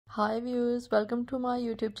Hi viewers, welcome to my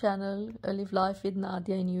YouTube channel, Live Life with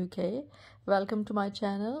Nadia in UK. Welcome to my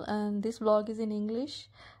channel, and this vlog is in English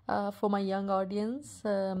for my young audience.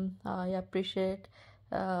 I appreciate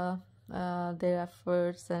their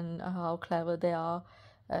efforts and how clever they are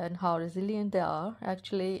and how resilient they are.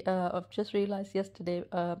 Actually, I've just realized yesterday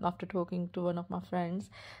after talking to one of my friends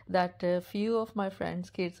that a few of my friends'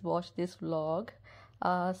 kids watch this vlog.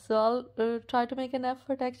 So I'll try to make an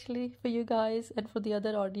effort actually for you guys and for the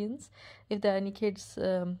other audience. If there are any kids,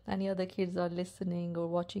 any other kids are listening or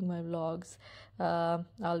watching my vlogs,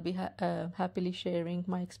 I'll be happily sharing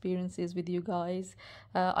my experiences with you guys.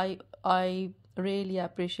 I really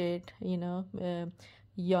appreciate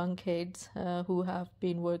young kids who have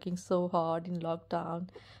been working so hard in lockdown.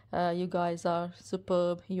 You guys are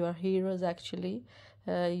superb. You are heroes actually.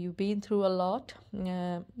 You've been through a lot.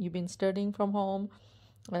 You've been studying from home.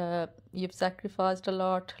 You've sacrificed a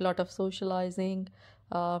lot of socializing,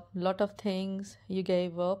 lot of things you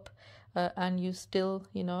gave up, and you still,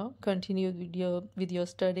 continued with your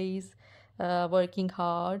studies, working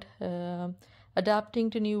hard,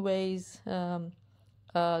 adapting to new ways,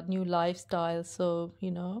 new lifestyle. So,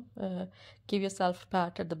 give yourself a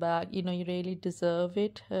pat at the back. You really deserve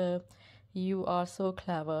it. You are so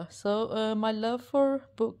clever. So, my love for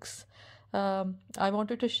books. I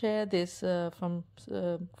wanted to share this from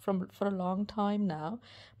for a long time now,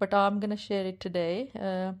 but I'm gonna share it today.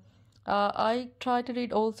 I try to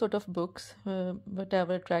read all sort of books,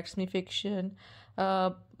 whatever attracts me, fiction.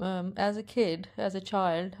 As a kid, as a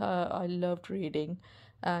child, I loved reading,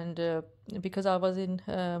 and because I was in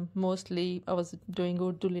mostly I was doing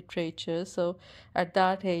Urdu literature, so at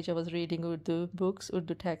that age I was reading Urdu books,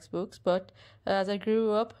 Urdu textbooks. But as I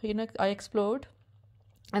grew up, I explored,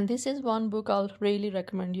 and this is one book I'll really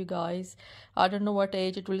recommend you guys. I don't know what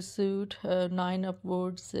age it will suit, nine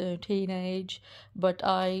upwards, teenage, but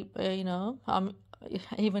I'm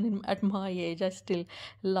even at my age, I still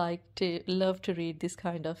love to read this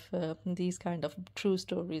kind of these kind of true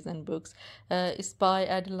stories and books. It's by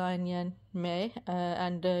Adeline Yan May,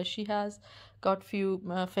 and she has got few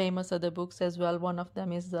famous other books as well. One of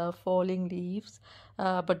them is Falling Leaves,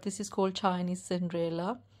 but this is called Chinese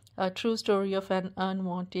Cinderella, a true story of an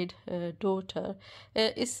unwanted daughter.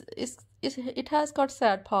 It has got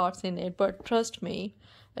sad parts in it, but trust me,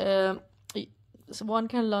 um, one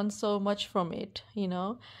can learn so much from it.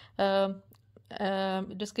 Um,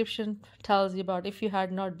 Description tells you about if you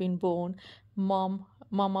had not been born,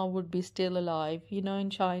 mama would be still alive. In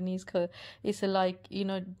Chinese, it's like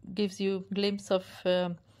gives you glimpse of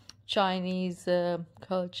Chinese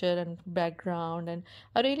culture and background, and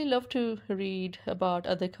I really love to read about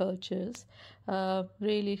other cultures.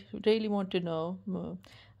 Really want to know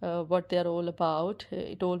what they're all about.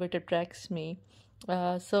 It always attracts me.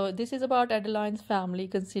 So this is about Adeline's family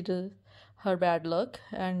consider her bad luck,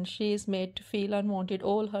 and she is made to feel unwanted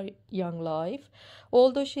all her young life.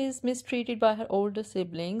 Although she is mistreated by her older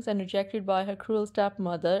siblings and rejected by her cruel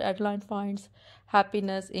stepmother, Adeline finds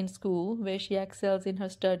happiness in school, where she excels in her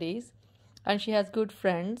studies and she has good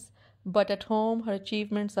friends, but at home her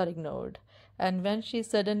achievements are ignored. And when she is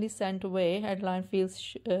suddenly sent away, Adeline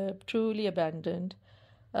feels truly abandoned.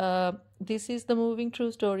 This is the moving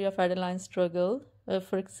true story of Adeline's struggle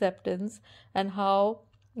for acceptance, and how,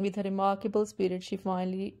 with her remarkable spirit, she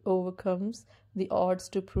finally overcomes the odds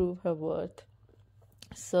to prove her worth.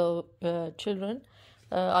 So, children,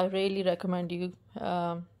 I really recommend you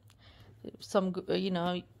some.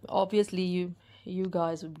 Obviously you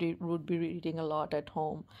guys would be reading a lot at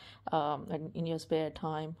home, and in your spare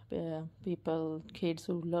time. People, kids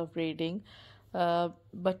who love reading,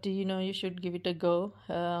 but you should give it a go,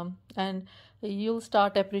 and you'll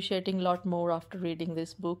start appreciating a lot more after reading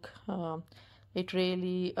this book. It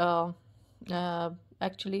really uh,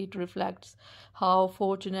 actually it reflects how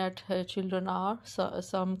fortunate children are. So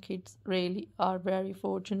some kids really are very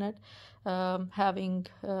fortunate, having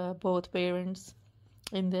both parents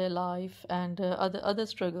in their life, and other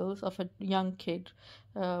struggles of a young kid,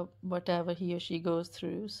 whatever he or she goes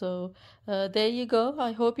through. So there you go.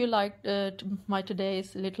 I hope you liked my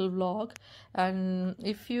today's little vlog, and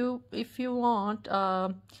if you want,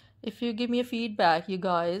 if you give me a feedback, you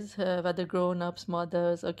guys, whether grown-ups,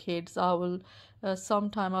 mothers, or kids, I will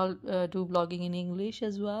sometime I'll do vlogging in English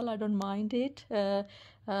as well. I don't mind it. Uh,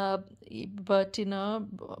 but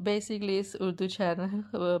basically it's Urdu channel,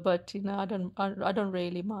 but I don't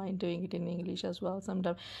really mind doing it in English as well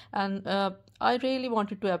sometimes. And I really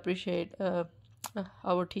wanted to appreciate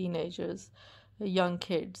our teenagers, young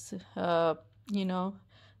kids. You know,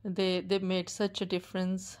 they made such a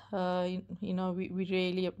difference. We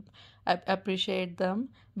really appreciate them.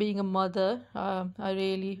 Being a mother, I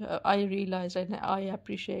realized and I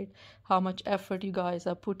appreciate how much effort you guys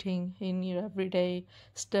are putting in your everyday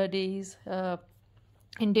studies,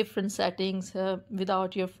 in different settings,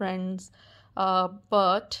 without your friends,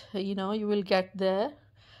 but you will get there.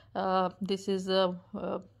 This is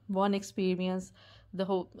one experience the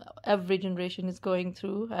whole every generation is going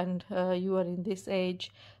through, and you are in this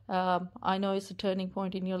age. I know it's a turning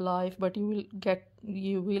point in your life, but you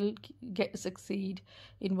will get succeed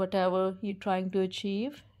in whatever you're trying to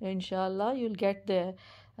achieve. Inshallah, you'll get there.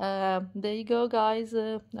 There you go, guys.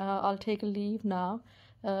 I'll take a leave now.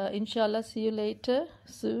 Inshallah, see you later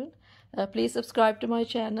soon. Please subscribe to my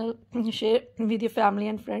channel, share with your family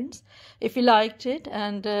and friends if you liked it,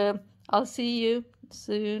 and I'll see you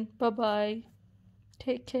soon. Bye bye.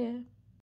 Take care.